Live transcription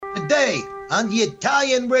Today on the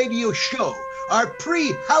Italian Radio Show, our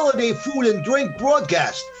pre-holiday food and drink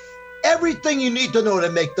broadcast. Everything you need to know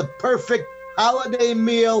to make the perfect holiday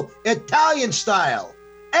meal Italian style.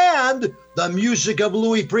 And the music of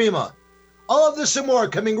Louis Prima. All of this and more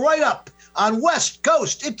coming right up on West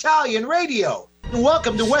Coast Italian Radio.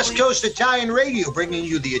 Welcome to West Coast Italian Radio, bringing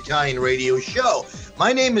you the Italian Radio Show.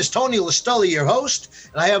 My name is Tony Listulli, your host,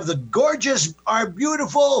 and I have the gorgeous, our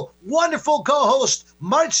beautiful, wonderful co-host,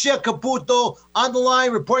 Marzia Caputo, on the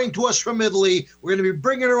line reporting to us from Italy. We're going to be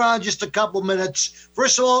bringing her on just a couple minutes.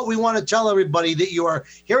 First of all, we want to tell everybody that you are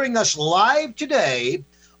hearing us live today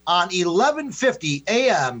on 1150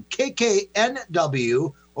 AM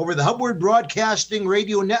KKNW over the Hubbard Broadcasting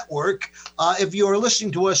Radio Network if you are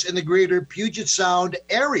listening to us in the greater Puget Sound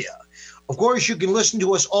area. Of course, you can listen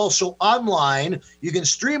to us also online. You can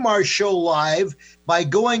stream our show live by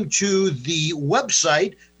going to the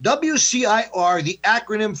website, WCIR, the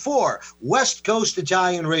acronym for West Coast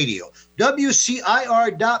Italian Radio,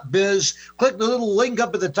 WCIR.biz. Click the little link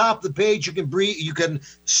up at the top of the page. You can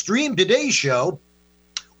stream today's show,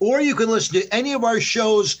 or you can listen to any of our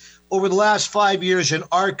shows over the last 5 years in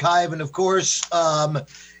archive. And of course,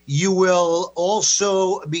 you will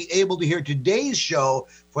also be able to hear today's show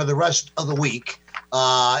for the rest of the week.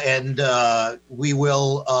 We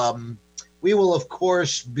will of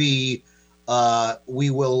course be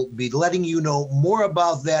letting you know more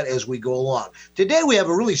about that as we go along. Today we have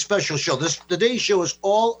a really special show. Today's show is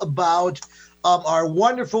all about our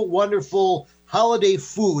wonderful, wonderful holiday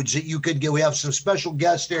foods that you can get. We have some special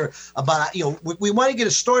guests there about, we want to get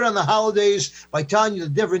a start on the holidays by telling you the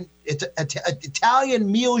different Italian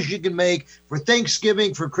meals you can make for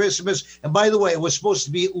Thanksgiving, for Christmas. And by the way, it was supposed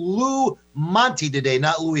to be Lou Monte today,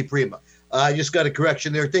 not Louis Prima. I just got a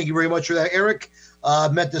correction there. Thank you very much for that, Eric.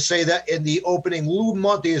 Meant to say that in the opening. Lou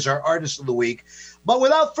Monte is our artist of the week. But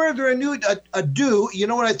without further ado, you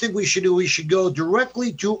know what I think we should do? We should go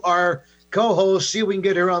directly to our co-host, see if we can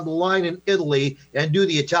get her on the line in Italy and do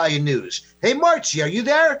the Italian news. Hey, Marzia, are you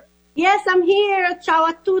there? Yes, I'm here. Ciao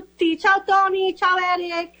a tutti. Ciao, Tony. Ciao,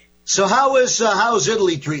 Eric. So how's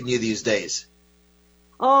Italy treating you these days?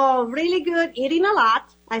 Oh, really good. Eating a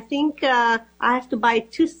lot. I think I have to buy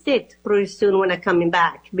 2 sets pretty soon when I'm coming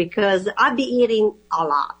back because I'll be eating a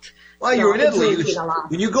lot. Well, you're in Italy.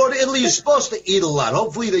 When you go to Italy, you're supposed to eat a lot.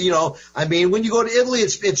 Hopefully, when you go to Italy,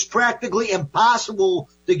 it's practically impossible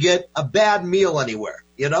to get a bad meal anywhere,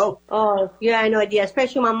 Oh, yeah, I know idea.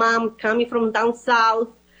 Especially my mom coming from down south,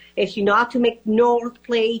 and she knows how to make North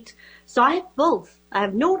plate. So I have both. I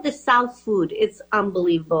have North and South food. It's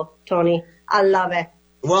unbelievable, Tony. I love it.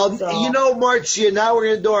 Well, Marzia, now we're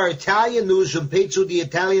going to do our Italian news from Pezzo di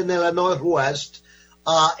Italia nella Northwest.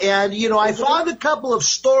 I found a couple of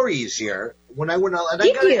stories here when I went on, and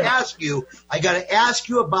I got to ask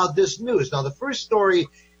you about this news. Now, the first story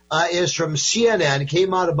is from CNN. It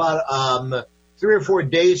came out about 3 or 4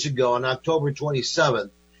 days ago on October 27th.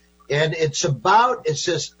 And it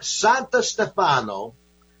says Santa Stefano,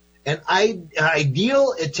 an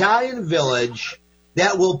ideal Italian village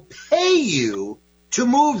that will pay you to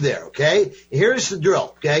move there, okay? Here's the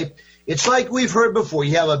drill, okay? It's like we've heard before.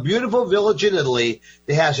 You have a beautiful village in Italy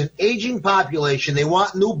that has an aging population. They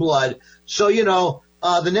want new blood. So,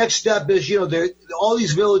 the next step is, all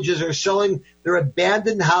these villages are selling their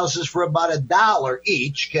abandoned houses for about $1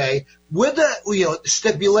 each, okay, with a,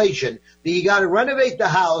 stipulation that you got to renovate the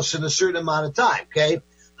house in a certain amount of time, okay?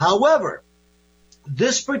 However,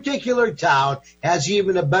 this particular town has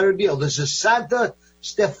even a better deal. This is Santa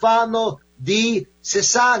Stefano di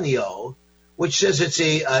Cessaneo, which says it's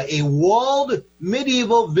a walled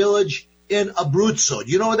medieval village in Abruzzo.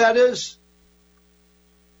 Do you know what that is?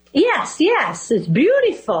 Yes, it's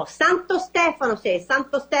beautiful. Santo Stefano.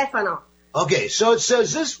 Okay, so it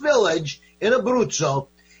says this village in Abruzzo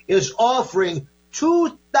is offering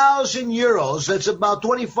 2,000 euros, that's about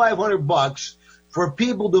 $2,500, for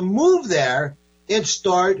people to move there and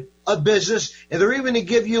start a business. And they're even going to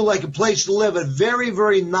give you like a place to live at very,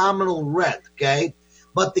 very nominal rent, okay?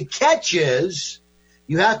 But the catch is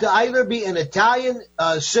you have to either be an Italian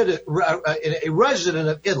citizen, a resident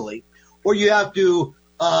of Italy, or you have to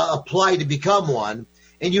apply to become one,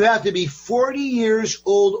 and you have to be 40 years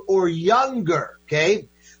old or younger, okay?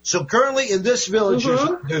 So currently in this village,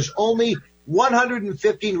 there's only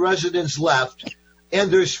 115 residents left,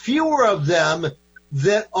 and there's fewer of them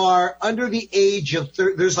that are under the age of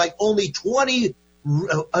there's like only 20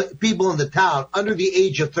 people in the town under the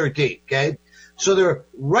age of 13, okay? So they're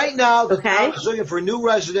right now looking for new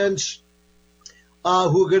residents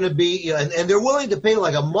who are going to be, and they're willing to pay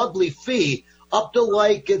like a monthly fee up to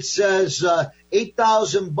like it says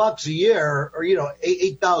 $8,000 a year, or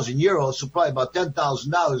 8,000 euros, so probably about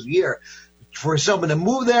 $10,000 a year for someone to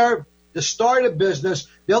move there to start a business.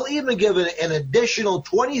 They'll even give an additional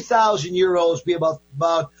 20,000 euros, be about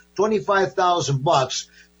 $25,000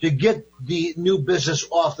 to get the new business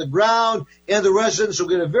off the ground, and the residents will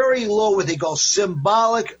get a very low, what they call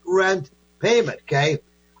symbolic rent payment. Okay,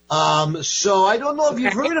 so I don't know if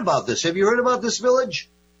you've heard about this. Have you heard about this village?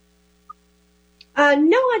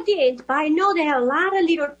 No, I didn't, but I know there are a lot of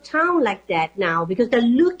little towns like that now because they're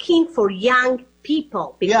looking for young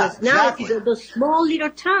people. Because now the small little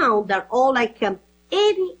towns, they're all like 80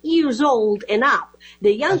 years old and up.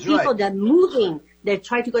 The young people that are moving, they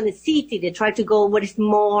try to go in the city, they try to go where it's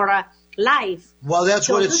more life. Well, that's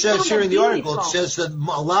what it says here in the article. It says that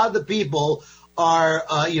a lot of the people are,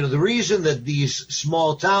 the reason that these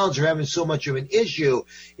small towns are having so much of an issue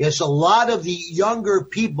is a lot of the younger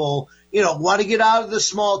people, want to get out of the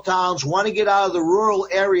small towns, want to get out of the rural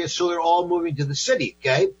areas, so they're all moving to the city,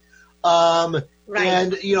 okay? Right.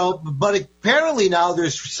 And, but apparently now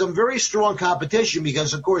there's some very strong competition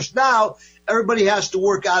because, of course, now everybody has to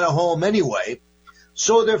work out of home anyway.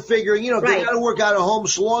 So they're figuring, they got to work out of home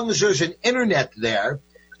so long as there's an internet there.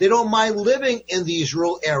 They don't mind living in these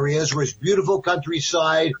rural areas where it's beautiful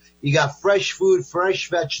countryside. You got fresh food, fresh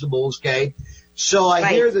vegetables, okay? So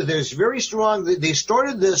I hear that there's very strong, they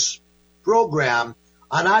started this program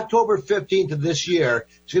on October 15th of this year.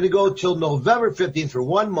 It's going to go till November 15th for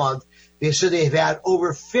 1 month. They said they've had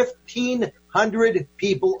over 1,500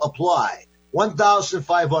 people apply.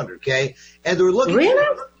 1,500, okay? And they're looking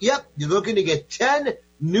they're looking to get 10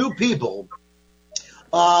 new people.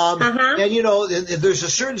 And there's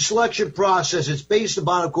a certain selection process. It's based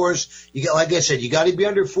upon, of course, like I said, you got to be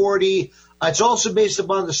under 40. It's also based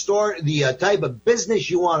upon the type of business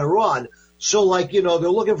you want to run. So, like, they're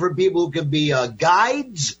looking for people who can be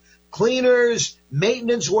guides, cleaners,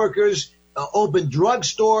 maintenance workers, open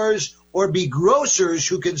drugstores, or be grocers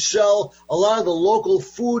who can sell a lot of the local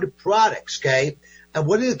food products, okay? And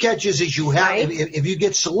one of the catches is you have, if you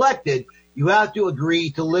get selected, you have to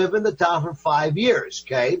agree to live in the town for 5 years,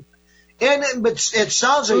 okay? But it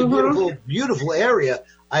sounds like a beautiful, beautiful area.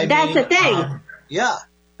 That's the thing. Yeah.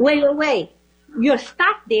 Wait. You're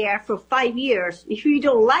stuck there for 5 years. If you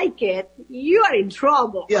don't like it, you are in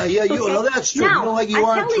trouble. Yeah, that's true. Now, you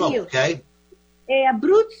are in trouble, okay?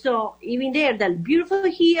 Abruzzo, even there, the beautiful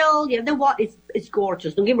hill, the water, it's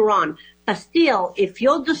gorgeous, don't get me wrong. But still, if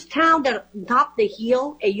you're this town that top the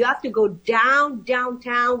hill and you have to go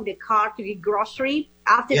downtown with a car to get grocery,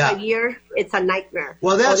 after 5 years, it's a nightmare.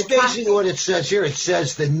 Well, that's basically what it says here. It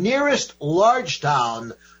says the nearest large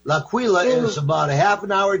town, L'Aquila, is about a half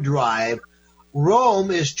an hour drive.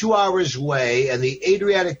 Rome is 2 hours away, and the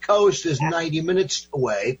Adriatic coast is 90 minutes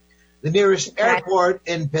away. The nearest airport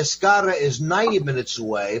in Pescara is 90 minutes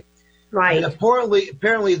away. Right. And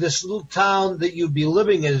apparently this little town that you'd be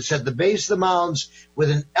living in is at the base of the mountains with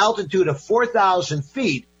an altitude of 4,000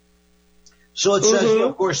 feet. So it says,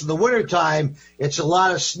 of course, in the wintertime, it's a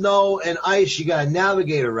lot of snow and ice you got to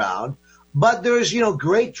navigate around. But there's,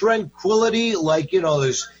 great tranquility, like,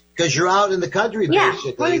 there's, because you're out in the country,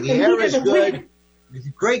 basically. The air is good.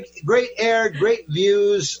 Great air, great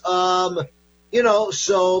views.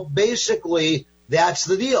 So basically that's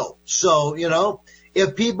the deal. So,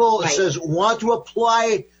 if people want to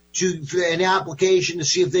apply to an application to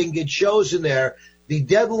see if they can get shows in there, the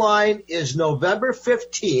deadline is November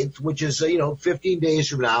 15th, which is, 15 days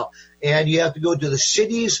from now. And you have to go to the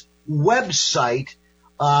city's website,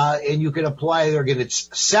 and you can apply there again. It's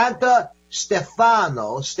Santa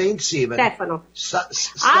Stefano, St. Stephen. Stefano.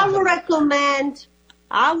 I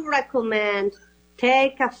would recommend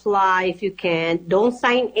take a flight if you can. Don't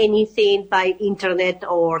sign anything by internet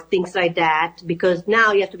or things like that because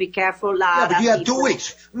now you have to be careful. But you have 2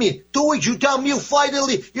 weeks. 2 weeks. You tell me you fly to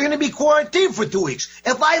Italy, you're going to be quarantined for 2 weeks.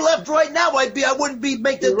 If I left right now, I wouldn't be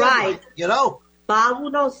making the deadline, But I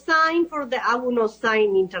would not sign I would not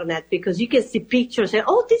sign internet because you can see pictures and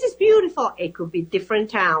this is beautiful. It could be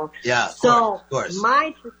different town. Yeah. Of course.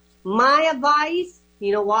 My advice,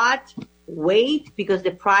 you know what? Wait, because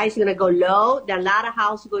the price is going to go low. There are a lot of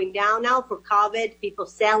houses going down now for COVID. People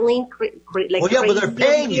selling but they're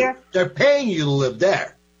paying you. They're paying you to live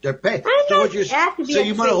there. They're paying. So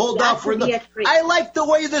you want to hold out for the. I like the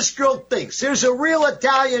way this girl thinks. There's a real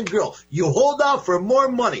Italian girl. You hold out for more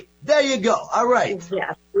money. There you go. All right.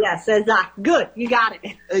 Yes, exactly. Good. You got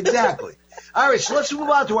it. Exactly. All right, so let's move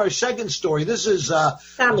on to our second story. This is a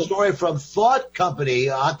story from Thought Company,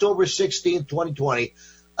 October 16th, 2020.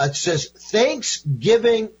 It says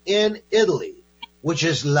Thanksgiving in Italy, which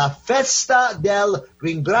is La Festa del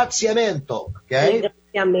Ringraziamento, okay?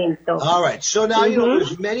 All right. So now,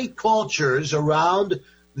 there's many cultures around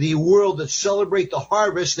the world that celebrate the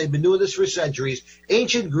harvest. They've been doing this for centuries.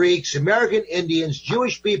 Ancient Greeks, American Indians,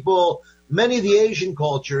 Jewish people, many of the Asian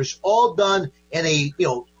cultures, all done in a,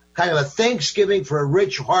 kind of a Thanksgiving for a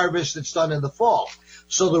rich harvest that's done in the fall.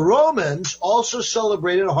 So the Romans also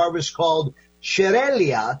celebrated a harvest called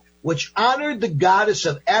Cerealia, which honored the goddess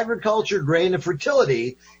of agriculture, grain, and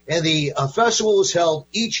fertility. And the festival was held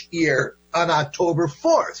each year on October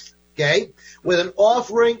 4th, okay, with an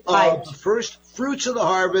offering of the first fruits of the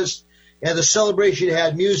harvest. And the celebration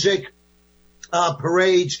had music,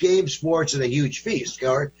 parades, games, sports, and a huge feast.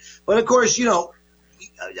 All right? But, of course,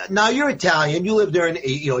 now you're Italian. You live there, and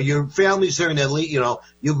your family's there in Italy.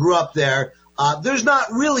 You grew up there. There's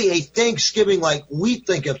not really a Thanksgiving like we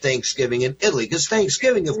think of Thanksgiving in Italy, because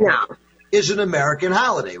Thanksgiving, of course, is an American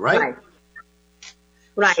holiday, right?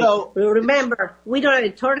 Right. So, remember, we don't have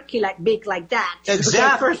a turkey big like that.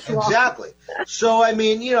 Exactly. Exactly. So, I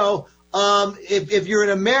mean, if you're an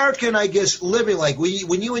American, I guess, living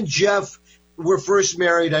when you and Jeff were first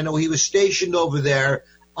married, I know he was stationed over there.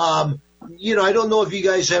 I don't know if you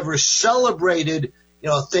guys ever celebrated,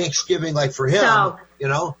 Thanksgiving for him,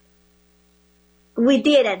 We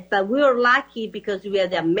didn't, but we were lucky because we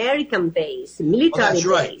had the American base, military that's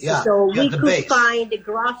right. base. Yeah. So we could find the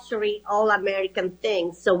grocery, all American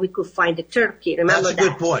things, so we could find the turkey. Remember that's a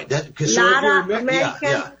good point. A lot of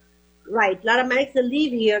Americans, right, a lot of Americans that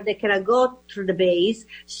live here, they cannot go through the base,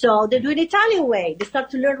 so they do it the Italian way. They start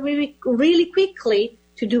to learn really, really quickly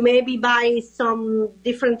to do buy some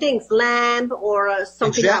different things, lamb or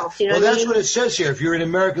something else. That's what it says here. If you're an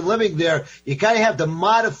American living there, you kind of have to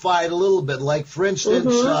modify it a little bit. Like, for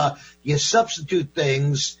instance, you substitute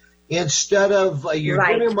things. Instead of your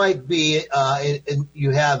dinner might be,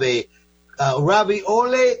 you have a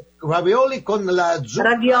ravioli con la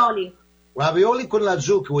zucca. Ravioli con la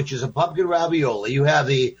zucca, which is a pumpkin ravioli. You have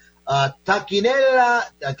the tacchinella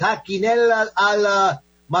alla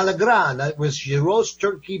Malagrana, which is roast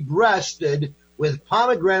turkey breasted with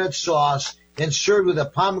pomegranate sauce and served with a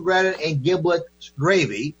pomegranate and giblet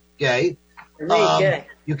gravy. Okay. Good.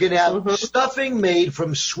 You can have stuffing made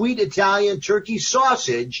from sweet Italian turkey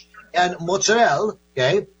sausage and mozzarella.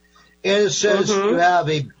 Okay. And it says you have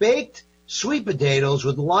a baked sweet potatoes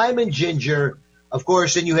with lime and ginger. Of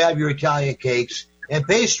course, then you have your Italian cakes and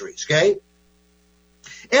pastries. Okay.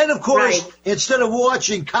 And of course, instead of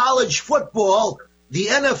watching college football, the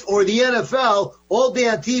NFL all day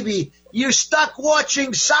on TV, you're stuck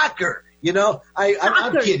watching soccer. I'm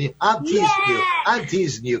kidding. I'm teasing you. I'm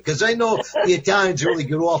teasing you because I know the Italians really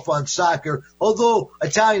get off on soccer, although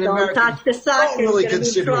Italian Americans don't really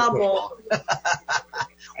consider it football.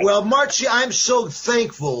 Well, Marcia, I'm so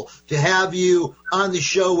thankful to have you on the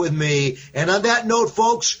show with me. And on that note,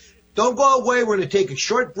 folks, don't go away. We're going to take a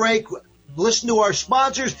short break, listen to our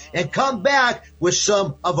sponsors, and come back with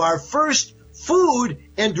some of our first food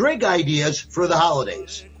and drink ideas for the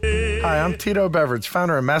holidays. Hi, I'm Tito Beveridge,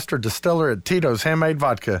 founder and master distiller at Tito's Handmade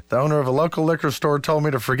Vodka. The owner of a local liquor store told me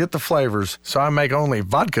to forget the flavors, so I make only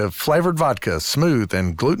vodka-flavored vodka, smooth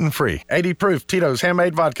and gluten-free. 80 proof Tito's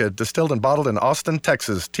Handmade Vodka, distilled and bottled in Austin,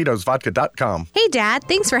 Texas. Tito'sVodka.com. Hey, Dad,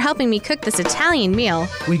 thanks for helping me cook this Italian meal.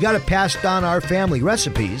 We got to pass down our family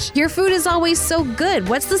recipes. Your food is always so good.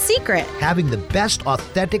 What's the secret? Having the best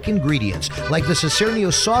authentic ingredients, like the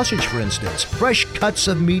Cicernio sausage, for instance. Fresh cuts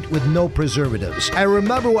of meat with no preservatives. I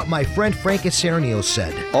remember what my friend Frank Cicernio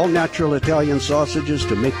said. All natural Italian sausages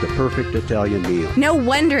to make the perfect Italian meal. No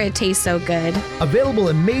wonder it tastes so good. Available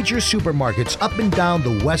in major supermarkets up and down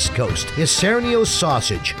the West Coast. Cicernio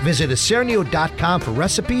sausage. Visit Cicernio.com for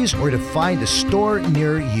recipes or to find a store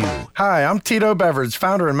near you. Hi, I'm Tito Beveridge,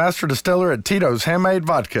 founder and master distiller at Tito's Handmade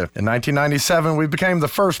Vodka. In 1997, we became the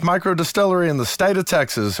first micro distillery in the state of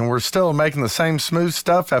Texas, and we're still making the same smooth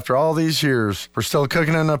stuff after all these years. We're still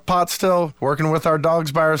cooking in a pot still, working with our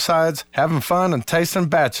dogs by our sides, having fun and tasting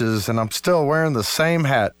batches, and I'm still wearing the same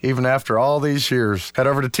hat even after all these years. Head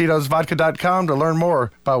over to Tito'sVodka.com to learn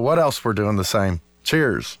more about what else we're doing the same.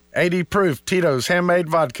 Cheers. 80 proof Tito's Handmade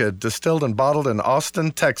Vodka, distilled and bottled in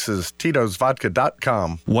Austin, Texas.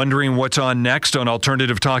 Tito'sVodka.com. Wondering what's on next on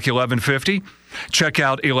Alternative Talk 1150? Check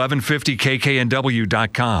out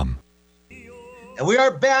 1150kknw.com. And we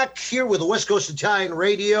are back here with the West Coast Italian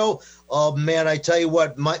Radio. Oh, man, I tell you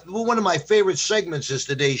what, one of my favorite segments is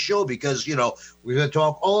today's show because, we're going to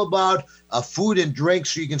talk all about food and drink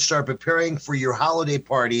so you can start preparing for your holiday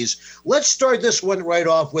parties. Let's start this one right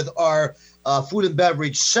off with our food and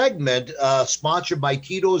beverage segment, sponsored by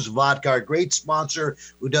Tito's Vodka, our great sponsor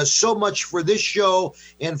who does so much for this show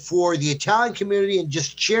and for the Italian community and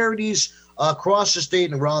just charities across the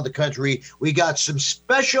state and around the country. We got some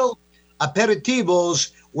special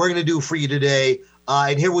aperitivos we're going to do for you today.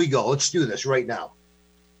 And here we go. Let's do this right now.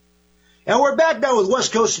 And we're back now with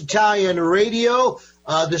West Coast Italian Radio.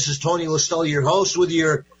 This is Tony Listella, your host, with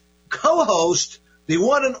your co-host, the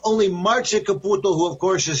one and only Marzia Caputo, who, of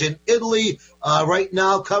course, is in Italy right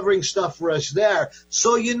now covering stuff for us there.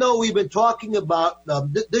 So, we've been talking about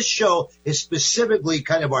this show is specifically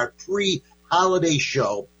kind of our pre-holiday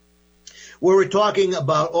show, where we're talking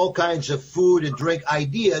about all kinds of food and drink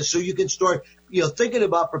ideas so you can start thinking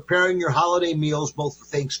about preparing your holiday meals, both for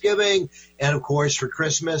Thanksgiving and, of course, for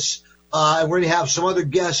Christmas. And we're going to have some other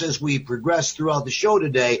guests as we progress throughout the show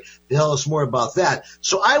today to tell us more about that.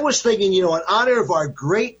 So I was thinking, in honor of our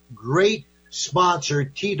great, great sponsor,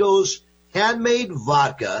 Tito's Handmade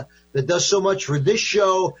Vodka, that does so much for this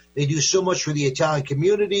show. They do so much for the Italian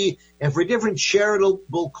community and for different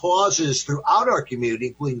charitable causes throughout our community,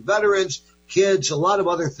 including veterans, kids, a lot of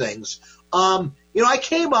other things. I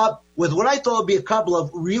came up with what I thought would be a couple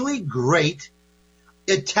of really great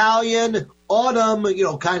Italian autumn,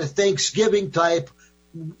 kind of Thanksgiving type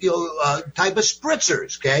of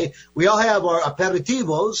spritzers, okay? We all have our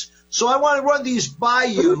aperitivos. So I want to run these by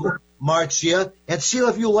you, Marzia, and see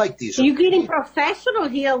if you like these. You're getting professional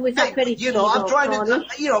here with aperitivos. I'm trying to,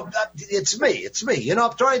 it's me.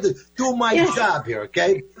 I'm trying to do my job here,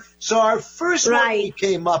 okay? So our first one we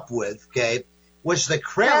came up with, okay, was the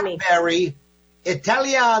cranberry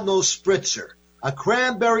Italiano spritzer. A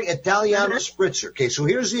cranberry Italiano spritzer. Okay, so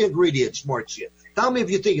here's the ingredients, Marzia. Tell me if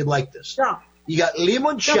you think you'd like this. Sure. You got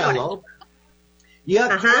limoncello. You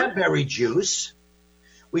got cranberry juice.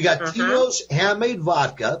 We got Tito's Handmade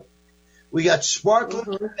Vodka. We got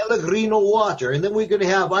sparkling Pellegrino water. And then we're going to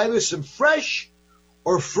have either some fresh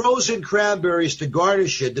or frozen cranberries to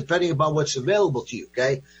garnish it, depending upon what's available to you,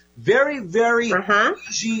 okay? Very, very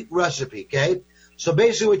easy recipe, okay? So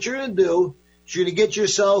basically what you're going to do, you're going to get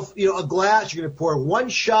yourself, a glass. You're going to pour 1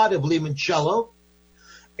 shot of limoncello.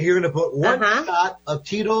 You're going to put 1 shot of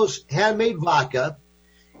Tito's Handmade Vodka.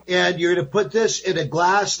 And you're going to put this in a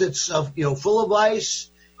glass that's, full of ice.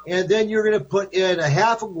 And then you're going to put in a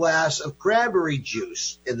half a glass of cranberry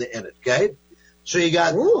juice in it, okay? So you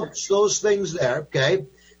got those things there, okay?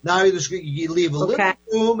 Now you leave a little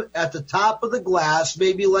room at the top of the glass,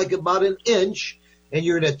 maybe like about an inch. And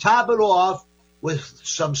you're going to top it off with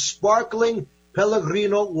some sparkling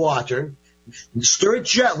Pellegrino water. Stir it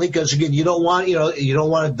gently because again you don't want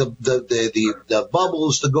the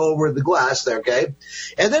bubbles to go over the glass there, okay?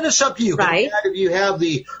 And then it's up to you. Right. If you have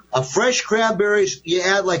the fresh cranberries, you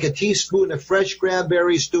add like a teaspoon of fresh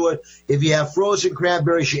cranberries to it. If you have frozen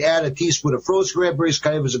cranberries, you add a teaspoon of frozen cranberries,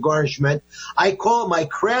 kind of as a garnishment. I call it my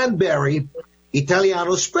cranberry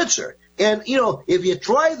Italiano spritzer. And if you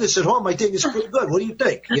try this at home, I think it's pretty good. What do you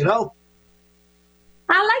think? I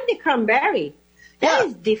like the cranberry. That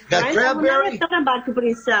is different. Got cranberry. I'm talking about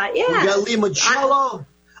inside. Yeah. We got limoncello.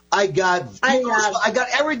 I got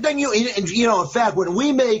everything in fact, when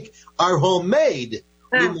we make our homemade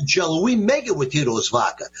limoncello, we make it with Tito's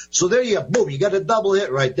vodka. So there you go. Boom, you got a double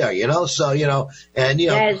hit right there, So, it's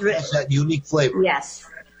that unique flavor. Yes.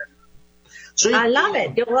 So I love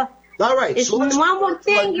it. All right. It's one more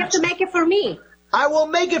thing. You have to make it for me. I will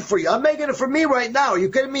make it for you. I'm making it for me right now. Are you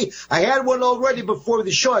kidding me? I had one already before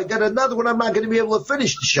the show. I got another one. I'm not going to be able to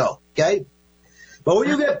finish the show, okay? But when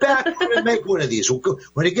you get back, we're going to make one of these.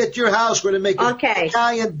 When you get to your house, we're going to make an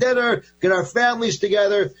Italian dinner, get our families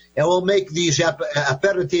together, and we'll make these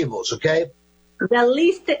aperitivos, okay? The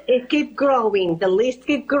list keep growing.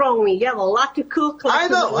 You have a lot to cook. I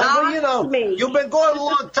know. You've been going a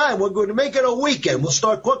long time. We're going to make it a weekend. We'll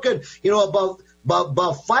start cooking,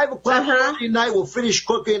 about 5 o'clock Friday night. We'll finish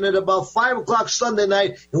cooking at about 5 o'clock Sunday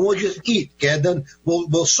night, and we'll just eat. Okay, and then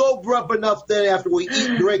we'll sober up enough then after we eat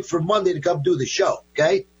and drink for Monday to come do the show.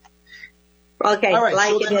 Okay. Okay. All right.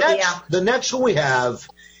 So the next one we have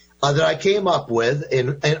that I came up with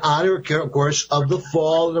in honor, of course, of the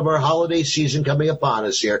fall and of our holiday season coming upon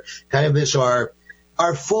us here, kind of is our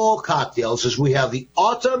fall cocktails. As we have the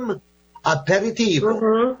autumn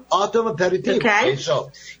aperitivo. Autumn aperitivo. Okay.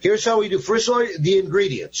 So here's how we do. First of all, the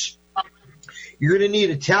ingredients. You're going to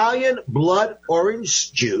need Italian blood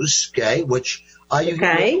orange juice, okay, which you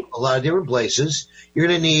can get a lot of different places. You're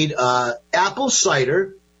going to need apple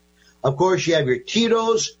cider. Of course, you have your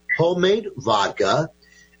Tito's homemade vodka.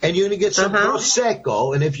 And you're going to get some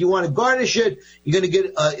Prosecco. And if you want to garnish it, you're going to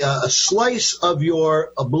get a slice of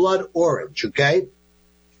your blood orange, okay?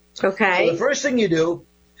 Okay. So the first thing you do,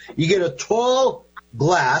 you get a tall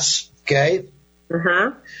glass, okay?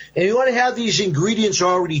 And you want to have these ingredients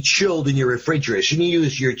already chilled in your refrigerator. So you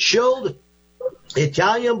use your chilled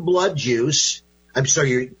Italian blood juice. I'm sorry,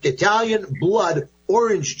 your Italian blood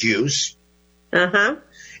orange juice.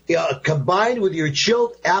 Combined with your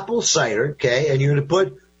chilled apple cider, okay, and you're going to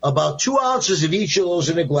put about 2 ounces of each of those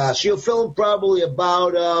in a glass. You'll fill them probably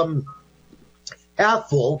about half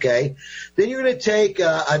full, okay. Then you're going to take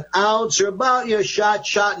an ounce or about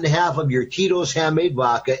shot and a half of your Tito's handmade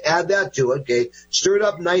vodka. Add that to it, okay. Stir it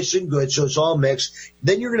up nice and good so it's all mixed.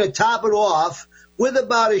 Then you're going to top it off with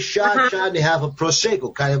about a shot and a half of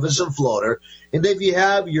Prosecco, kind of as a floater. And then if you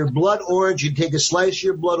have your blood orange, you take a slice of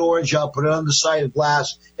your blood orange out, put it on the side of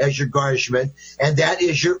glass as your garnishment, and that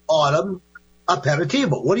is your autumn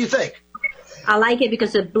aperitivo. What do you think? I like it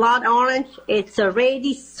because the blood orange, it's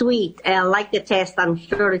already sweet. I like the taste. I'm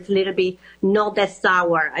sure it's a little bit not that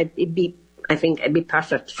sour. I think it'd be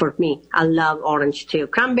perfect for me. I love orange too.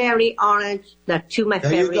 Cranberry, orange, they're two of my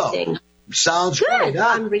favorite things. Sounds good. Great, huh?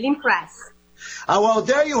 I'm really impressed. Well,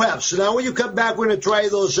 there you have. So now when you come back, we're going to try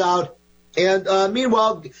those out. And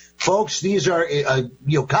meanwhile, folks, these are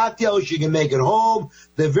cocktails you can make at home.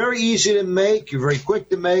 They're very easy to make. You're very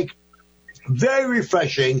quick to make. Very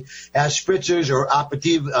refreshing, as spritzers or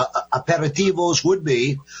aperitivos would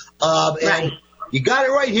be. And you got it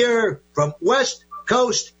right here from West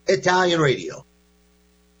Coast Italian Radio.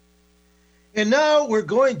 And now we're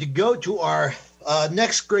going to go to our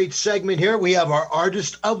next great segment here. We have our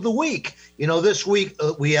Artist of the Week. This week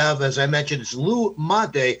we have, as I mentioned, it's Lou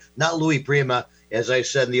Monte, not Louis Prima. As I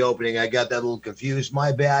said in the opening, I got that a little confused.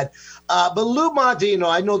 My bad. But Lou Monte,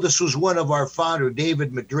 I know this was one of our founder,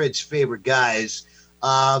 David Madrid's favorite guys.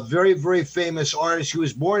 Very, very famous artist. He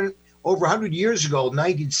was born over 100 years ago,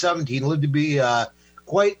 1917, lived to be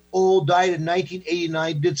quite old, died in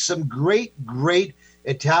 1989, did some great, great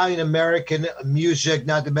Italian-American music,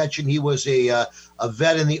 not to mention he was a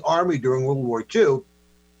vet in the Army during World War II.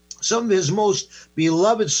 Some of his most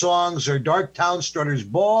beloved songs are Dark Town Strutter's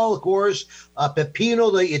Ball, of course,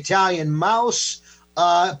 Peppino the Italian Mouse.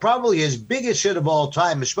 Probably his biggest hit of all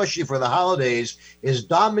time, especially for the holidays, is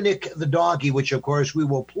Dominic the Donkey, which, of course, we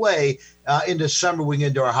will play in December when we get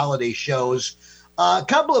into our holiday shows. A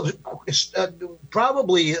couple of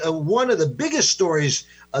probably one of the biggest stories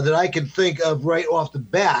that I can think of right off the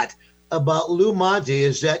bat about Lou Monte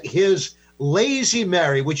is that his Lazy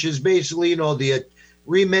Mary, which is basically, the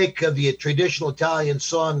remake of the traditional Italian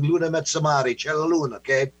song Luna Mezza Mare, C'è la Luna,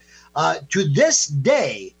 okay? To this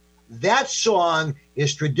day, that song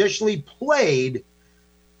is traditionally played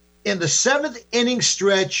in the 7th inning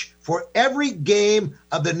stretch for every game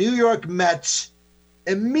of the New York Mets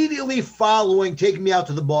immediately following Take Me Out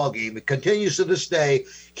to the Ball Game. It continues to this day.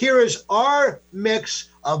 Here is our mix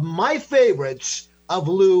of my favorites of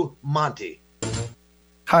Lou Monte.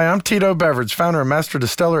 Hi, I'm Tito Beverage, founder and master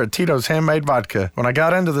distiller at Tito's Handmade Vodka. When I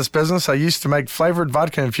got into this business, I used to make flavored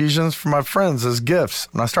vodka infusions for my friends as gifts.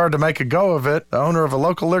 When I started to make a go of it, the owner of a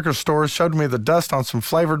local liquor store showed me the dust on some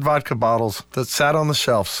flavored vodka bottles that sat on the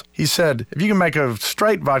shelves. He said, if you can make a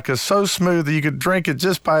straight vodka so smooth that you could drink it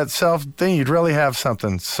just by itself, then you'd really have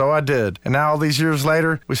something. So I did. And now all these years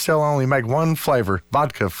later, we still only make one flavor,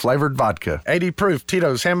 vodka flavored vodka. 80 proof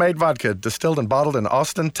Tito's Handmade Vodka, distilled and bottled in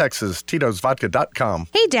Austin, Texas. Tito'sVodka.com.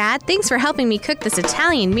 Hey, Dad, thanks for helping me cook this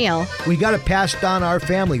Italian meal. We got to pass down our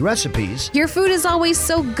family recipes. Your food is always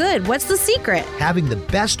so good. What's the secret? Having the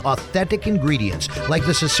best authentic ingredients, like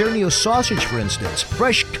the Cicernio sausage, for instance.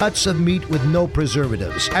 Fresh cuts of meat with no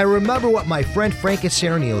preservatives. I remember what my friend Frank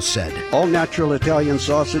Cicernio said. All natural Italian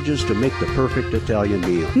sausages to make the perfect Italian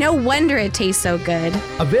meal. No wonder it tastes so good.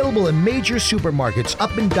 Available in major supermarkets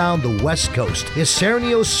up and down the West Coast.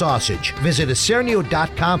 Cicernio sausage. Visit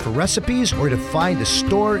Cicernio.com for recipes or to find a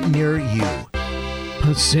store near you.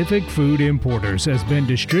 Pacific Food Importers has been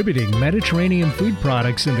distributing Mediterranean food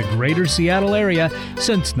products in the greater Seattle area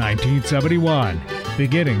since 1971.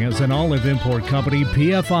 Beginning as an olive import company,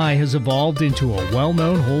 PFI has evolved into a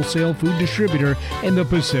well-known wholesale food distributor in the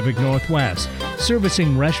Pacific Northwest,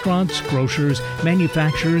 servicing restaurants, grocers,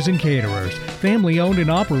 manufacturers, and caterers. Family-owned and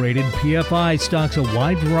operated, PFI stocks a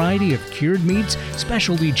wide variety of cured meats,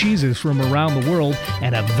 specialty cheeses from around the world,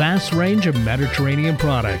 and a vast range of Mediterranean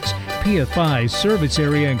products. PFI's service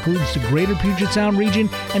area includes the greater Puget Sound region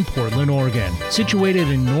and Portland, Oregon. Situated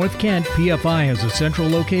in North Kent, PFI has a central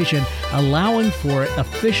location allowing for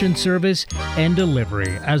efficient service and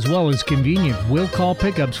delivery, as well as convenient will-call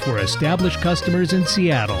pickups for established customers in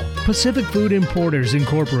Seattle. Pacific Food Importers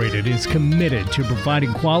Incorporated is committed to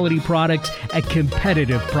providing quality products at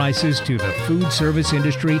competitive prices to the food service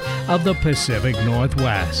industry of the Pacific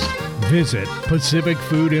Northwest. Visit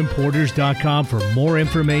PacificFoodImporters.com for more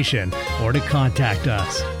information or to contact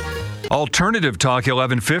us. Alternative Talk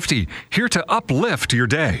 1150, here to uplift your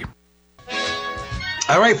day.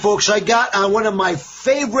 All right, folks, I got one of my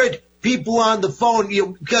favorite people on the phone,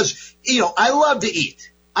 because, I love to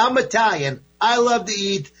eat. I'm Italian. I love to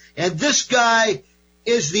eat. And this guy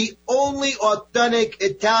is the only authentic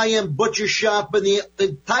Italian butcher shop in the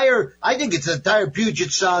entire, I think it's the entire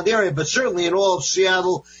Puget Sound area, but certainly in all of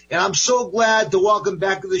Seattle. And I'm so glad to welcome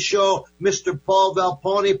back to the show, Mr. Paul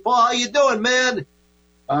Valpone. Paul, how you doing, man?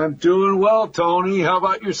 I'm doing well, Tony. How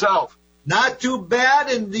about yourself? Not too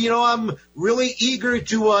bad, and, I'm really eager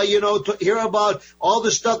to, to hear about all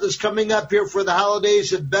the stuff that's coming up here for the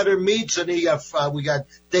holidays at Better Meats. And we got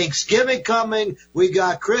Thanksgiving coming, we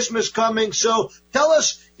got Christmas coming. So tell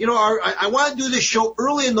us, I want to do this show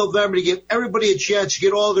early in November to give everybody a chance to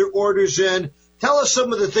get all their orders in. Tell us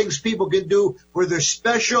some of the things people can do for their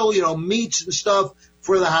special, meats and stuff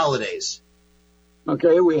for the holidays.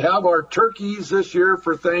 Okay, we have our turkeys this year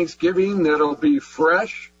for Thanksgiving that'll be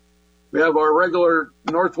fresh. We have our regular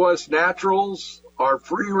Northwest Naturals, our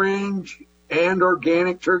free range and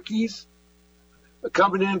organic turkeys.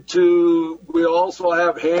 We also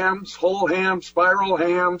have hams, whole hams, spiral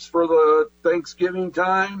hams for the Thanksgiving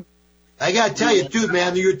time. I got to tell you, too,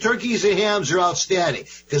 man, your turkeys and hams are outstanding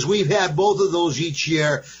because we've had both of those each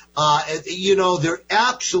year. They're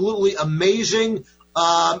absolutely amazing.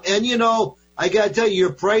 I got to tell you,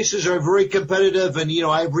 your prices are very competitive, and,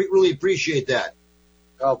 I really appreciate that.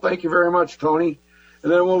 Well, thank you very much, Tony.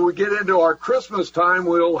 And then when we get into our Christmas time,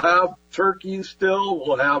 we'll have turkeys still.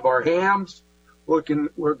 We'll have our hams.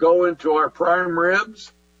 We'll go into our prime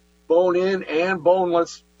ribs, bone-in and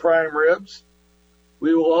boneless prime ribs.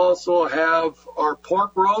 We will also have our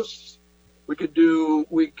pork roasts. We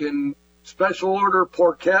can special order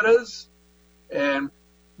porchettas, and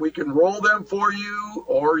we can roll them for you,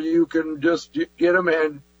 or you can just get them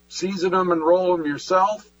and season them and roll them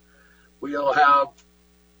yourself. We'll have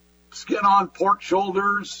skin-on pork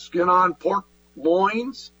shoulders, skin-on pork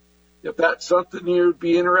loins, if that's something you'd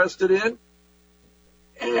be interested in.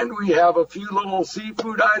 And we have a few little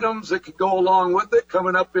seafood items that could go along with it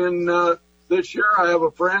coming up in this year. I have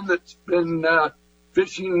a friend that's been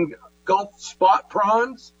fishing Gulf spot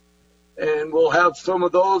prawns, and we'll have some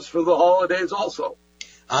of those for the holidays also.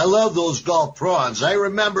 I love those Gulf prawns. I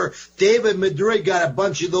remember David Madrid got a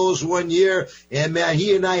bunch of those one year, and, man,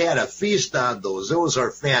 he and I had a feast on those. Those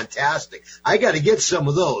are fantastic. I got to get some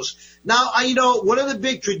of those. Now, one of the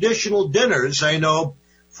big traditional dinners, I know,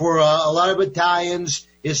 for a lot of Italians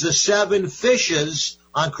is the 7 fishes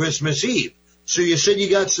on Christmas Eve. So you said you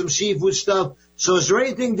got some seafood stuff. So is there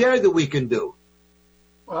anything there that we can do?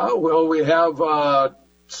 Well, we have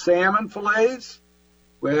salmon fillets.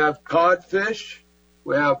 We have codfish.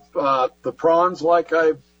 We have the prawns, like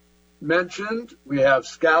I mentioned. We have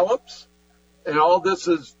scallops. And all this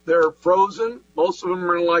they're frozen. Most of them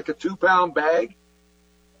are in like a 2-pound bag.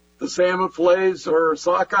 The salmon fillets are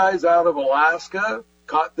sockeyes out of Alaska,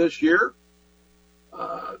 caught this year.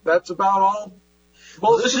 That's about all.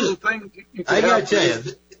 Most of the things you can I got to tell you,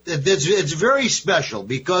 it's very special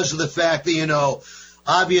because of the fact that,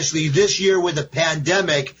 obviously this year with the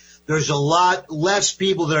pandemic, there's a lot less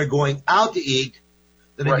people that are going out to eat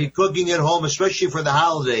than to be cooking at home, especially for the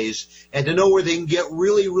holidays, and to know where they can get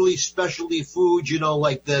really, really specialty food,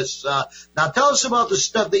 like this. Now, tell us about the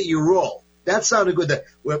stuff that you roll. That sounded good.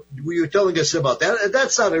 What you were telling us about that.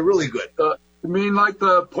 That sounded really good. You mean like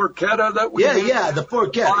the porchetta that we did? Yeah, the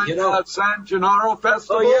porchetta. At San Gennaro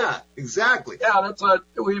Festival. Oh yeah, exactly. Yeah,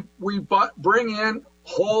 we bring in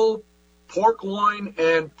whole pork loin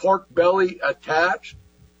and pork belly attached,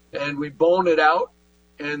 and we bone it out.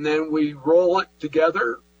 And then we roll it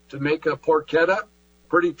together to make a porchetta.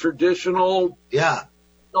 Pretty traditional. Yeah.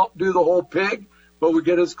 Don't do the whole pig, but we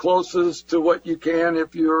get as close as to what you can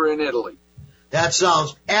if you're in Italy. That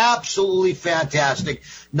sounds absolutely fantastic.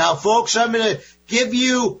 Now, folks, I'm going to give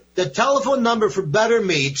you the telephone number for Better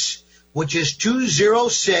Meats, which is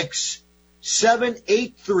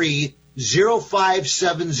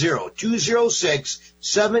 206-783-0570.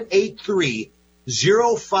 206-783-0570.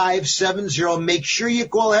 Make sure you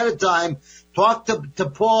call ahead of time. Talk to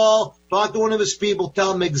Paul. Talk to one of his people.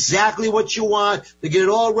 Tell him exactly what you want. They get it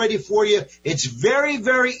all ready for you. It's very,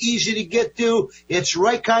 very easy to get to. It's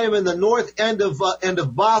right kind of in the north end of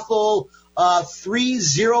Bothell,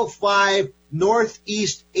 305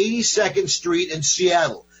 Northeast 82nd Street in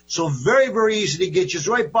Seattle. So very, very easy to get you. It's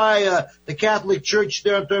right by the Catholic Church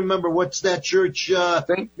there. I'm trying to remember what's that church?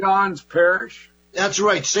 St. John's Parish. That's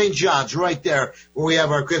right, St. John's, right there where we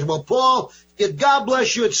have our Christmas. Well, Paul, God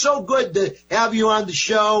bless you. It's so good to have you on the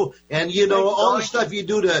show, and all the stuff you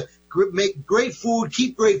do to make great food,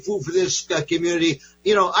 keep great food for this community.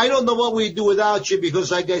 I don't know what we'd do without you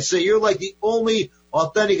because, like I say, you're like the only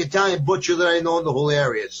authentic Italian butcher that I know in the whole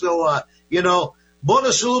area. So, buona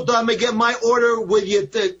saluto. I'm going to get my order with you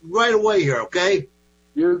right away here, okay?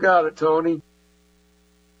 You got it, Tony.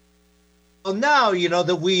 Well, now,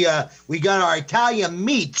 that we got our Italian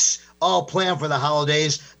meats all planned for the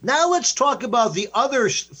holidays. Now let's talk about the other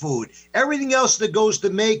food, everything else that goes to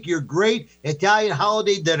make your great Italian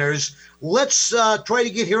holiday dinners. Let's try to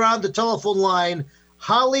get here on the telephone line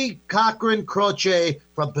Holly Cochran Croce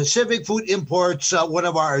from Pacific Food Imports, one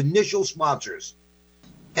of our initial sponsors.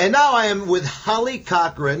 And now I am with Holly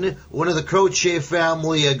Cochran, one of the Croce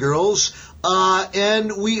family girls.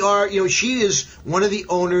 And we are, she is one of the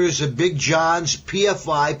owners of Big John's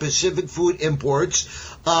PFI, Pacific Food Imports.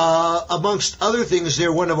 Amongst other things,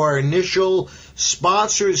 they're one of our initial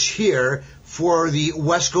sponsors here for the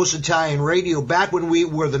West Coast Italian Radio, back when we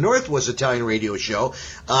were the Northwest Italian Radio show.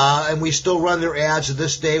 And we still run their ads to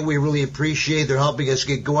this day. We really appreciate their helping us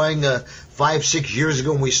get going 5-6 years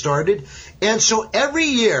ago when we started. And so every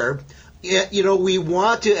year, we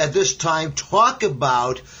want to, at this time, talk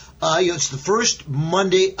about it's the first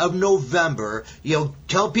Monday of November.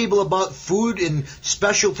 Tell people about food and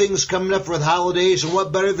special things coming up for the holidays, and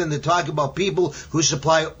what better than to talk about people who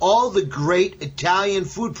supply all the great Italian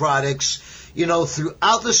food products,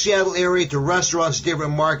 throughout the Seattle area to restaurants,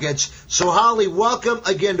 different markets. So, Holly, welcome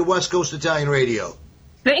again to West Coast Italian Radio.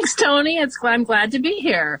 Thanks, Tony. I'm glad to be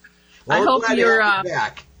here. Well, I hope you're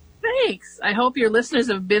back. Thanks. I hope your listeners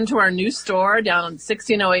have been to our new store down on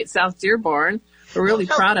 1608 South Dearborn. We're really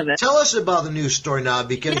proud of it. Tell us about the new store now,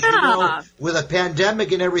 because with a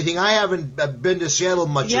pandemic and everything, I haven't been to Seattle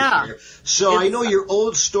much this year. So I know your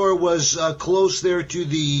old store was close there to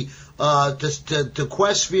the to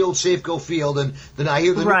Questfield, Safeco Field, and then I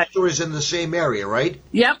hear the new store is in the same area, right?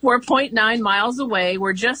 Yep, we're 0.9 miles away.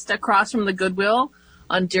 We're just across from the Goodwill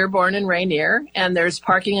on Dearborn and Rainier, and there's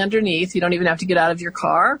parking underneath. You don't even have to get out of your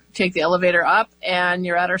car. Take the elevator up, and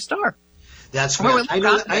you're at our store. That's right.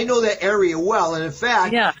 I know that area well, and in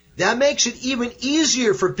fact, that makes it even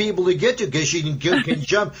easier for people to get to, because you can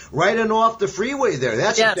jump right and off the freeway there.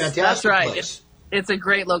 That's a fantastic place. It's a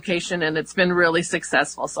great location, and it's been really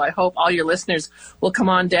successful. So I hope all your listeners will come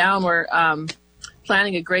on down. We're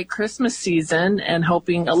planning a great Christmas season, and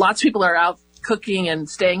hoping lots of people are out cooking and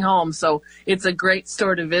staying home. So it's a great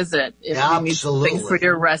store to visit if you need something for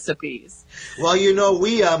your recipes. Well,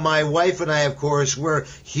 we, my wife and I, of course, we're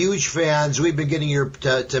huge fans. We've been getting your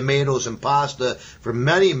tomatoes and pasta for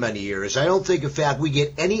many, many years. I don't think, in fact, we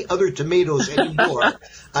get any other tomatoes anymore.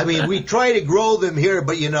 I mean, we try to grow them here,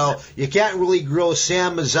 but, you can't really grow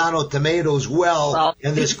San Marzano tomatoes well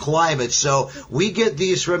in this climate. So we get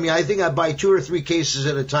these from you. I think I buy 2 or 3 cases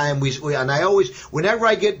at a time. And I always, whenever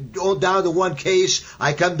I get down to 1 case,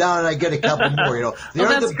 I come down and I get a couple more.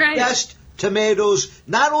 They're the best tomatoes,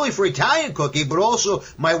 not only for Italian cooking, but also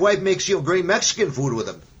my wife makes great Mexican food with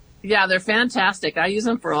them. Yeah, they're fantastic. I use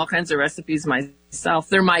them for all kinds of recipes myself.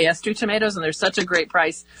 They're Maestri tomatoes, and they're such a great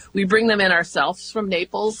price. We bring them in ourselves from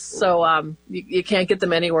Naples, so you can't get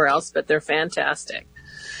them anywhere else, but they're fantastic.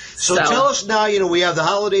 So tell us now, we have the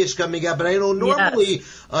holidays coming up, and I know normally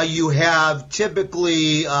you have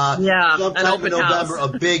typically sometime in November a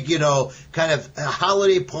big, kind of a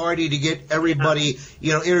holiday party to get everybody,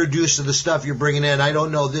 introduced to the stuff you're bringing in. I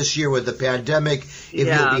don't know this year with the pandemic if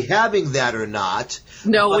you'll be having that or not.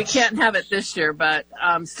 No, we can't have it this year, but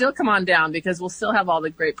still come on down, because we'll still have all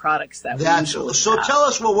the great products that we usually have. Tell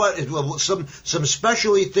us some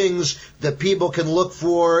specialty things that people can look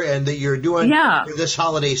for and that you're doing for this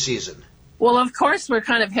holiday season. Well, of course, we're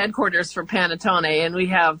kind of headquarters for Panettone, and we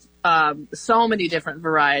have so many different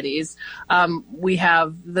varieties. We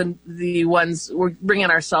have the ones we're bringing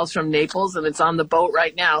ourselves from Naples, and it's on the boat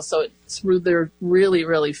right now, so they're really,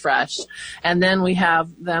 really fresh. And then we have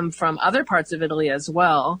them from other parts of Italy as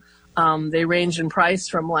well. They range in price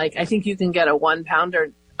from, I think you can get a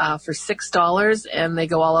 1-pounder for $6, and they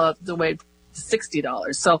go all the way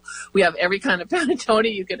 $60. So we have every kind of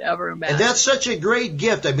panettone you could ever imagine. And that's such a great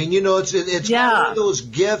gift. I mean, it's one of those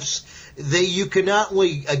gifts that you can not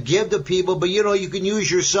only give to people, but you can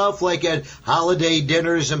use yourself, like at holiday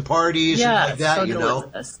dinners and parties and like that. So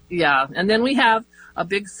delicious. Yeah, and then we have a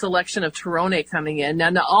big selection of Torrone coming in.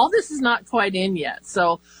 Now all this is not quite in yet,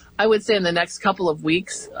 so I would say in the next couple of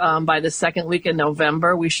weeks, by the second week in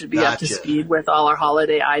November, we should be up to speed with all our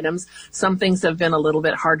holiday items. Some things have been a little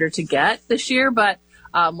bit harder to get this year, but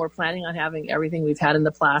we're planning on having everything we've had in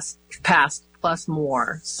the past plus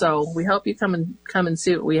more. So we hope you come and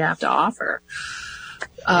see what we have to offer.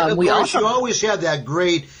 And of course, you always have that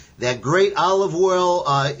great that great olive oil,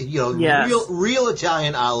 Yes. real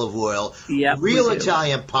Italian olive oil, Yep, real we do.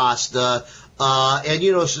 Italian pasta, and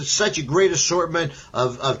it's such a great assortment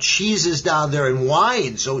of cheeses down there and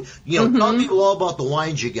wine. So, tell people all about the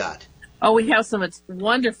wines you got. Oh, we have some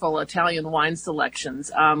wonderful Italian wine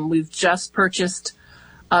selections. We've just purchased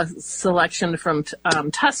a selection from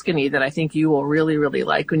Tuscany that I think you will really, really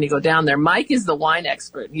like when you go down there. Mike is the wine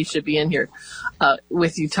expert. He should be in here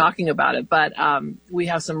with you talking about it. But we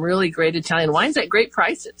have some really great Italian wines at great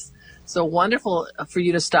prices. So wonderful for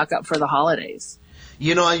you to stock up for the holidays.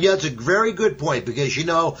 That's a very good point because,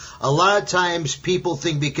 a lot of times people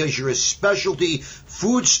think because you're a specialty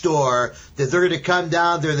food store that they're going to come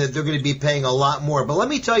down there, that they're going to be paying a lot more. But let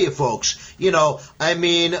me tell you, folks, and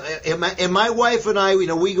my wife and I,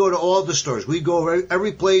 we go to all the stores. We go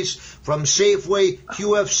every place from Safeway,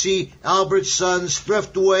 QFC, Albertsons,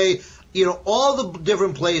 Thriftway, all the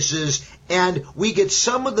different places, and we get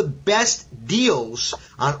some of the best deals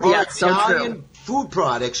on our Italian food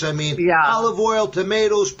products. Olive oil,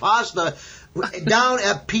 tomatoes, pasta, down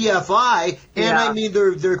at PFI, and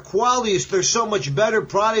their qualities, they're so much better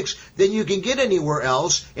products than you can get anywhere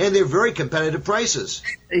else, and they're very competitive prices.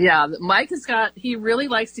 Yeah, Mike he really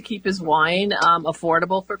likes to keep his wine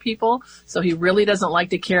affordable for people, so he really doesn't like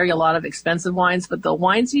to carry a lot of expensive wines, but the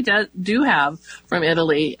wines he does have from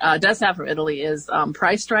Italy is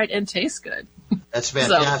priced right and tastes good. That's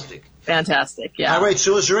fantastic. Fantastic, yeah. All right,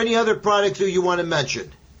 so is there any other product that you want to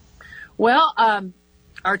mention? Well,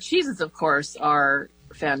 our cheeses, of course, are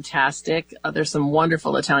fantastic. There's some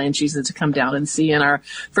wonderful Italian cheeses to come down and see. And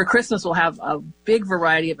for Christmas, we'll have a big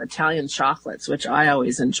variety of Italian chocolates, which I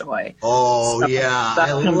always enjoy. Oh,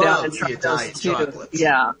 I love the Italian chocolates.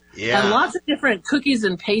 Yeah. And lots of different cookies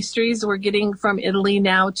and pastries we're getting from Italy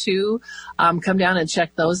now, too. Come down and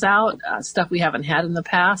check those out, stuff we haven't had in the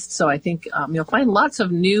past. So I think you'll find lots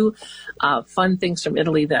of new fun things from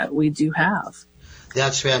Italy that we do have.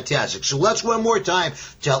 That's fantastic. So let's one more time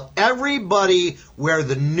tell everybody where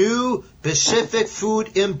the new Pacific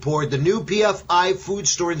Food Import, the new PFI food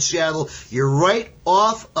store in Seattle, you're right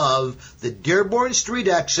off of the Dearborn Street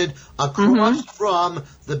exit across from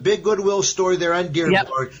the big Goodwill store there on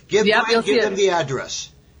Dearborn. Give them the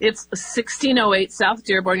address. It's 1608 South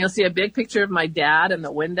Dearborn. You'll see a big picture of my dad in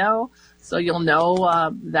the window, so you'll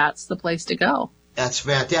know that's the place to go. That's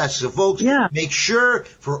fantastic. So, folks, make sure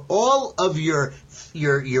for all of your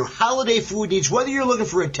holiday food needs, whether you're looking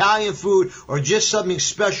for Italian food or just something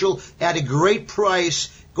special at a great price,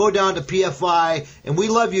 go down to PFI. And we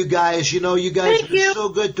love you guys. You guys have been so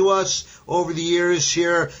good to us over the years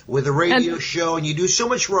here with the radio show, and you do so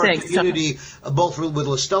much for our community, both with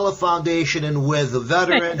La Stella Foundation and with the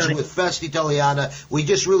veterans, with Festa Italiana. We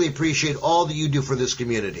just really appreciate all that you do for this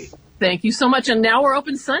community. Thank you so much. And now we're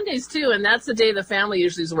open Sundays, too, and that's the day the family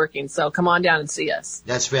usually is working. So come on down and see us.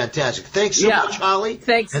 That's fantastic. Thanks so much, Holly.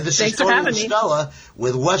 Thanks. And this Thanks is Tony for having and Stella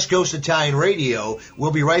with West Coast Italian Radio. We'll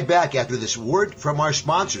be right back after this word from our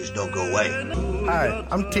sponsors. Don't go away. Hi,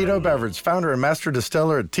 I'm Tito Beveridge, founder and master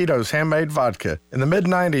distiller at Tito's Handmade Vodka. In the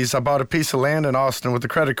mid-'90s, I bought a piece of land in Austin with a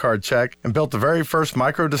credit card check and built the very first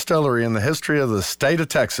micro distillery in the history of the state of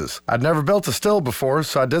Texas. I'd never built a still before,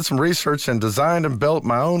 so I did some research and designed and built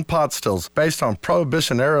my own pot stills based on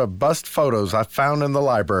Prohibition-era bust photos I found in the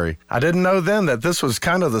library. I didn't know then that this was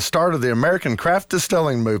kind of the start of the American craft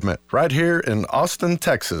distilling movement right here in Austin,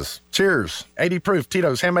 Texas. Cheers. 80 proof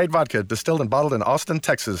Tito's Handmade Vodka, distilled and bottled in Austin,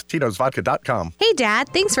 Texas. Tito'sVodka.com. Hey, Dad,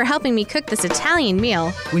 thanks for helping me cook this Italian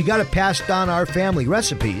meal. We got to pass down our family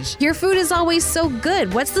recipes. Your food is always so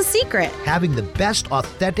good. What's the secret? Having the best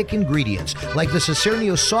authentic ingredients, like the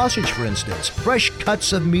Cicernio sausage, for instance. Fresh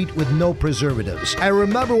cuts of meat with no preservatives. I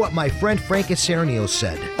remember what my friend Frank Cicernio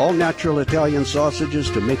said. All natural Italian sausages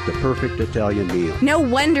to make the perfect Italian meal. No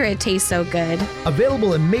wonder it tastes so good.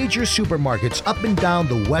 Available in major supermarkets up and down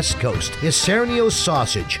the West Coast. Cicernio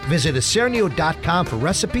sausage. Visit Cicernio.com for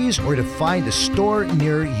recipes or to find a store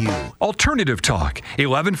near you. Alternative Talk,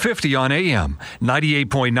 1150 on AM,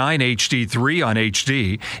 98.9 HD3 on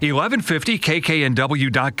HD, 1150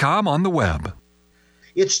 KKNW.com on the web.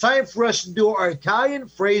 It's time for us to do our Italian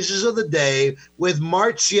phrases of the day with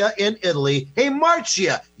Marzia in Italy. Hey,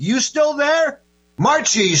 Marzia, you still there?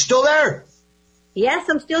 Marzia, you still there? Yes,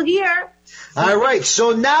 I'm still here. All right,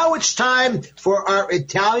 so now it's time for our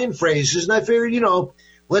Italian phrases, and I figured,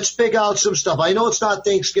 let's pick out some stuff. I know it's not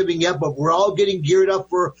Thanksgiving yet, but we're all getting geared up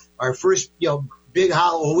for our first, big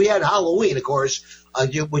holiday. Well, we had Halloween, of course,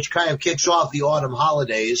 which kind of kicks off the autumn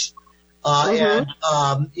holidays. And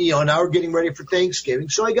now we're getting ready for Thanksgiving.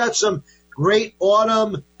 So I got some great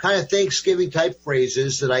autumn kind of Thanksgiving type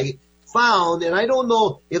phrases that I found, and I don't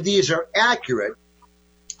know if these are accurate.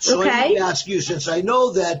 So I need to ask you, since I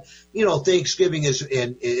know that, Thanksgiving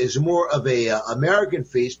is more of a American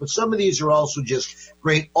feast, but some of these are also just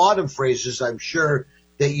great autumn phrases, I'm sure,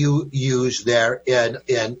 that you use there in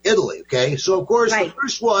Italy, okay? So, of course, the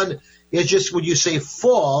first one is just when you say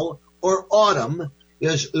fall or autumn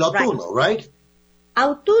is l'autunno, right?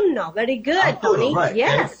 Autunno, very good, Autunno, Tony. right.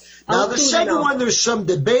 Yes. Okay. Now, Autunno. the second one, there's some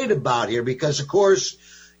debate about here because, of course,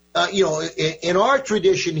 in our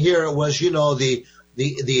tradition here, it was,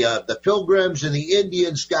 the Pilgrims and the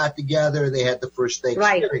Indians got together and they had the first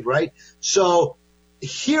Thanksgiving, right? So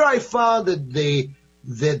here I found that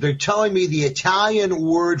they're telling me the Italian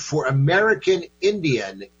word for American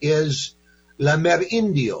Indian is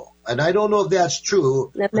l'amerindio. And I don't know if that's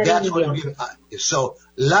true. But that's what I'm giving. So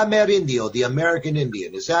l'amerindio, the American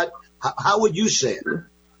Indian, is that, how would you say it?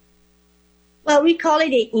 Well, we call it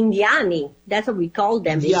the Indiani. That's what we call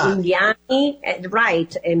them. The Indiani,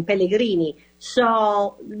 right, and Pellegrini.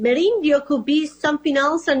 So Merindio could be something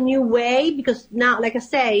else, a new way, because now, like I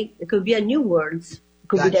say, it could be a new words. It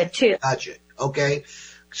could be that too. Gotcha. Okay.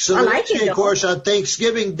 So of course, on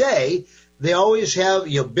Thanksgiving Day, they always have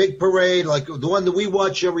big parade, like the one that we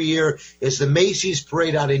watch every year is the Macy's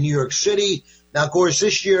parade out in New York City. Now, of course,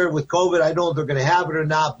 this year with COVID, I don't know if they're going to have it or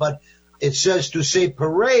not, but it says to say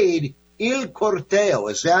parade, il corteo.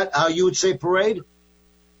 Is that how you would say parade?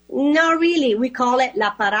 No, really. We call it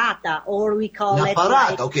la parata, or we call la it... La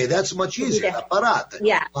parata. Okay, that's much easier. La parata.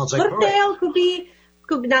 Yeah. Sounds like corteo could be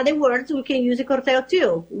another words. We can use a corteo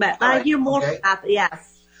too, but I hear more. Yes.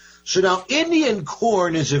 So now, Indian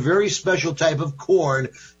corn is a very special type of corn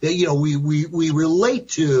that we relate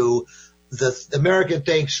to the American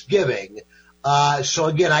Thanksgiving. So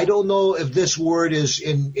again, I don't know if this word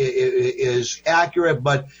is accurate,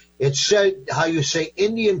 but it said how you say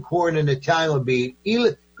Indian corn in Italian would be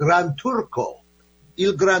il gran turco.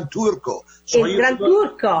 Il gran turco. So il gran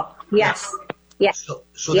turco. Yes. Yes.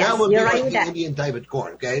 So that would be like the Indian type of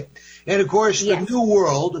corn, okay? And of course, the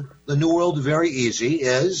New World, very easy,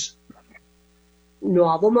 is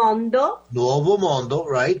Nuovo Mondo. Nuovo Mondo,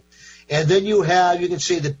 right? And then you can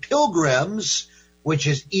say the Pilgrims, which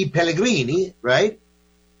is I Pellegrini, right?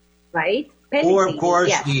 Right. Pellegrini, or of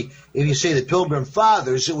course, if you say the Pilgrim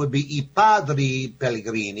Fathers, it would be I Padri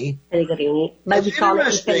Pellegrini. Pellegrini. But we call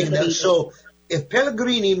it Pellegrini. So if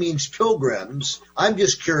Pellegrini means pilgrims, I'm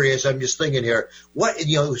just curious. I'm just thinking here. What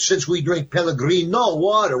since we drink Pellegrino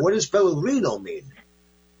water, what does Pellegrino mean?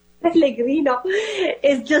 Pellegrino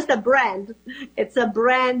is just a brand. It's a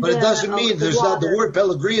brand. But it doesn't mean there's not the word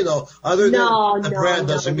Pellegrino. Other than the brand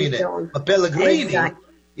doesn't mean it. But Pellegrini,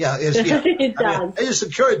 it does. It just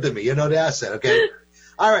occurred to me, to ask that. Okay.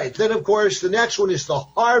 All right. Then of course the next one is the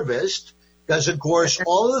harvest, because of course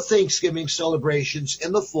all of the Thanksgiving celebrations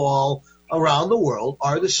in the fall around the world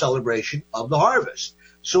are the celebration of the harvest.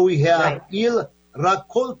 So we have il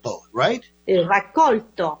raccolto, right? Il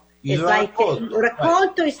raccolto. It's like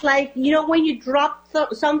raccolto is like, when you drop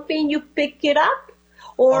something, you pick it up,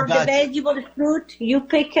 or the vegetable, the fruit, you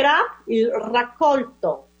pick it up. Il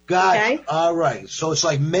raccolto. Gotcha. Okay? All right. So it's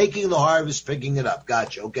like making the harvest, picking it up.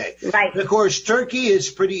 Gotcha. Okay. Right. And of course, turkey is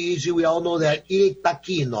pretty easy. We all know that. Il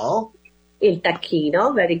tacchino. Il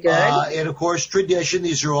tacchino, very good. And of course, tradition.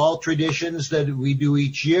 These are all traditions that we do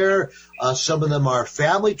each year. Some of them are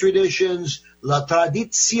family traditions. La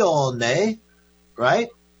tradizione, right?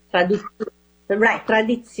 Right,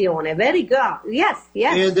 tradizione. Very good. Yes.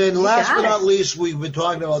 And then last but not least, we've been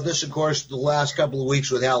talking about this, of course, the last couple of weeks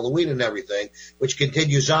with Halloween and everything, which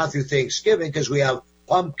continues on through Thanksgiving because we have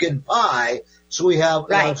pumpkin pie. So we have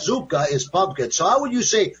zucca is pumpkin. So how would you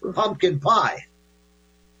say pumpkin pie?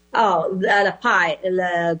 Oh, la pie,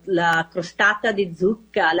 la crostata di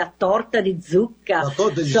zucca, la torta di zucca.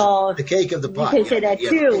 The cake of the pie. You can say that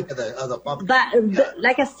too. The pumpkin. But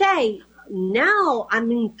like I say, now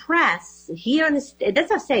I'm impressed here in the States. That's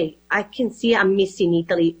what I say. I can see I'm missing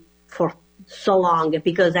Italy for so long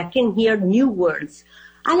because I can hear new words.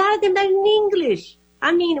 A lot of them are in English.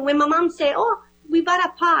 I mean, when my mom say, "Oh, we bought a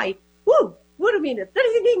pie," woo. Wait a minute, that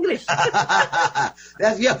is in English.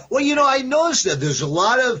 Well, I noticed that there's a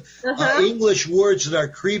lot of English words that are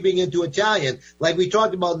creeping into Italian. Like we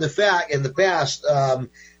talked about in the past,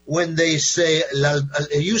 when they say,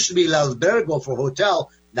 it used to be l'albergo for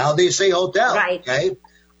hotel. Now they say hotel. Right. Okay.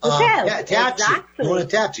 Hotel. Taxi. Exactly. You want a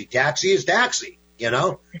taxi. Taxi is taxi,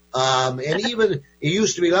 and even it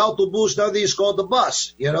used to be l'autobus. Now they just call it the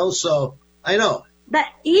bus, so I know. But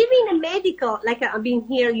even a medical, like I've been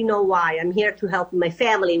here, you know why? I'm here to help my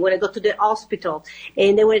family. When I go to the hospital,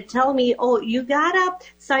 and they would tell me, "Oh, you gotta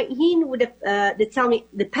sign in with they tell me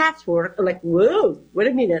the password." I'm like, "Whoa, wait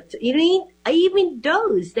a minute!" Even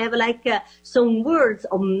those, they have like some words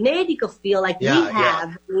of medical field, like we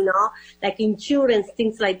have, you know, like insurance,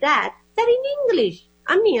 things like that. They're in English.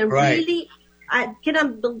 I mean, really.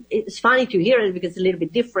 It's funny to hear it because it's a little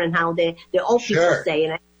bit different how the old people say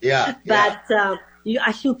it. Yeah. But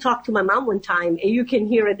I should talk to my mom one time, and you can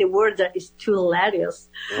hear the words that is too hilarious.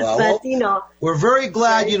 Well, we're very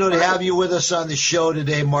glad, to have you with us on the show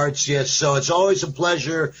today, Marcia. So it's always a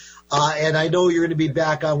pleasure. And I know you're going to be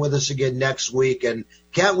back on with us again next week, and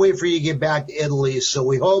can't wait for you to get back to Italy. So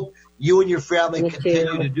we hope you and your family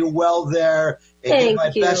continue to do well there, and give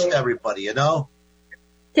my best to everybody,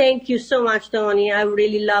 Thank you so much, Tony. I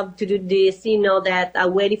really love to do this. That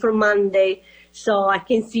I'm waiting for Monday so I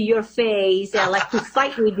can see your face. I like to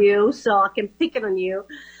fight with you so I can pick it on you.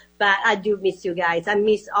 But I do miss you guys. I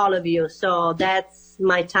miss all of you. So that's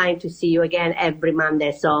my time to see you again every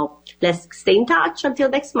Monday. So let's stay in touch until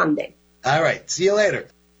next Monday. All right. See you later.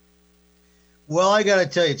 Well, I got to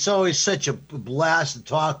tell you, it's always such a blast to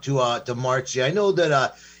talk to Marcia. I know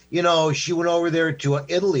that, she went over there to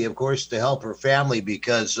Italy, of course, to help her family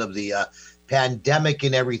because of the pandemic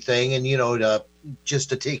and everything, and, just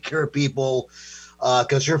to take care of people,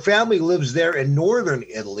 because her family lives there in northern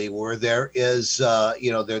Italy, where there is,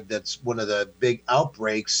 that's one of the big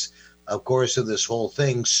outbreaks, of course, of this whole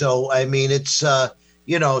thing. So, I mean, it's,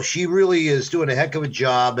 she really is doing a heck of a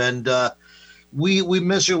job, and we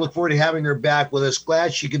miss her. Look forward to having her back with us.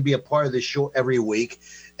 Glad she can be a part of the show every week.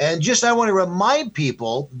 And I want to remind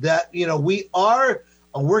people that, we are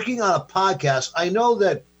working on a podcast. I know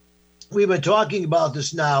that we've been talking about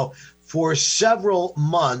this now for several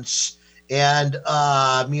months, and,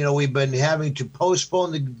 we've been having to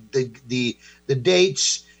postpone the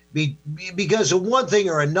dates because of one thing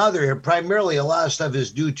or another. Primarily, a lot of stuff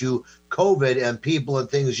is due to COVID and people and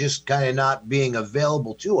things just kind of not being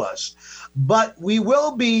available to us. But we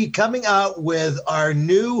will be coming out with our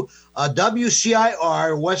new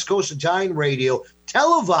WCIR, West Coast Italian Radio,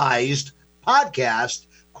 televised podcast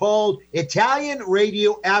called Italian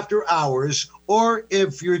Radio After Hours, or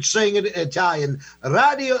if you're saying it in Italian,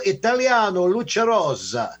 Radio Italiano Luce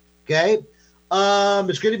Rosa. Okay?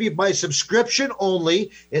 It's going to be by subscription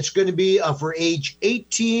only. It's going to be for age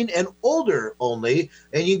 18 and older only.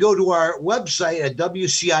 And you can go to our website at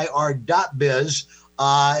WCIR.biz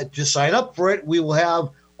to sign up for it. We will have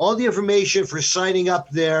all the information for signing up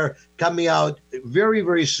there coming out very,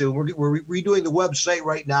 very soon. We're redoing the website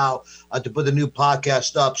right now to put the new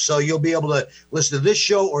podcast up. So you'll be able to listen to this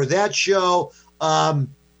show or that show.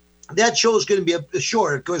 That show is going to be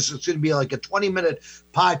short because it's going to be like a 20-minute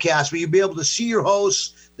podcast, but you'll be able to see your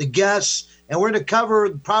hosts, the guests, and we're going to cover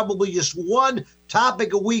probably just one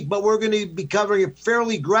topic a week, but we're going to be covering it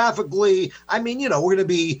fairly graphically. I mean, we're going to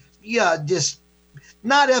be, just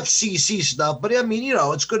not FCC stuff, but I mean,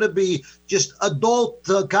 it's going to be just adult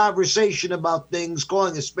conversation about things,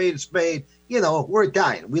 calling a spade a spade. We're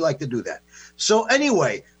Italian. We like to do that. So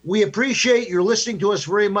anyway, we appreciate your listening to us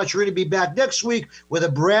very much. We're going to be back next week with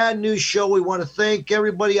a brand new show. We want to thank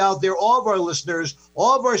everybody out there, all of our listeners,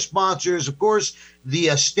 all of our sponsors, of course, the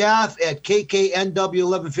staff at KKNW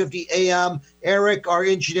 1150 AM, Eric, our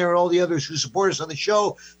engineer, and all the others who support us on the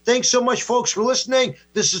show. Thanks so much, folks, for listening.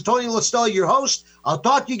 This is Tony LaStella, your host. I'll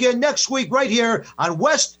talk to you again next week right here on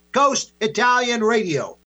West Coast Italian Radio.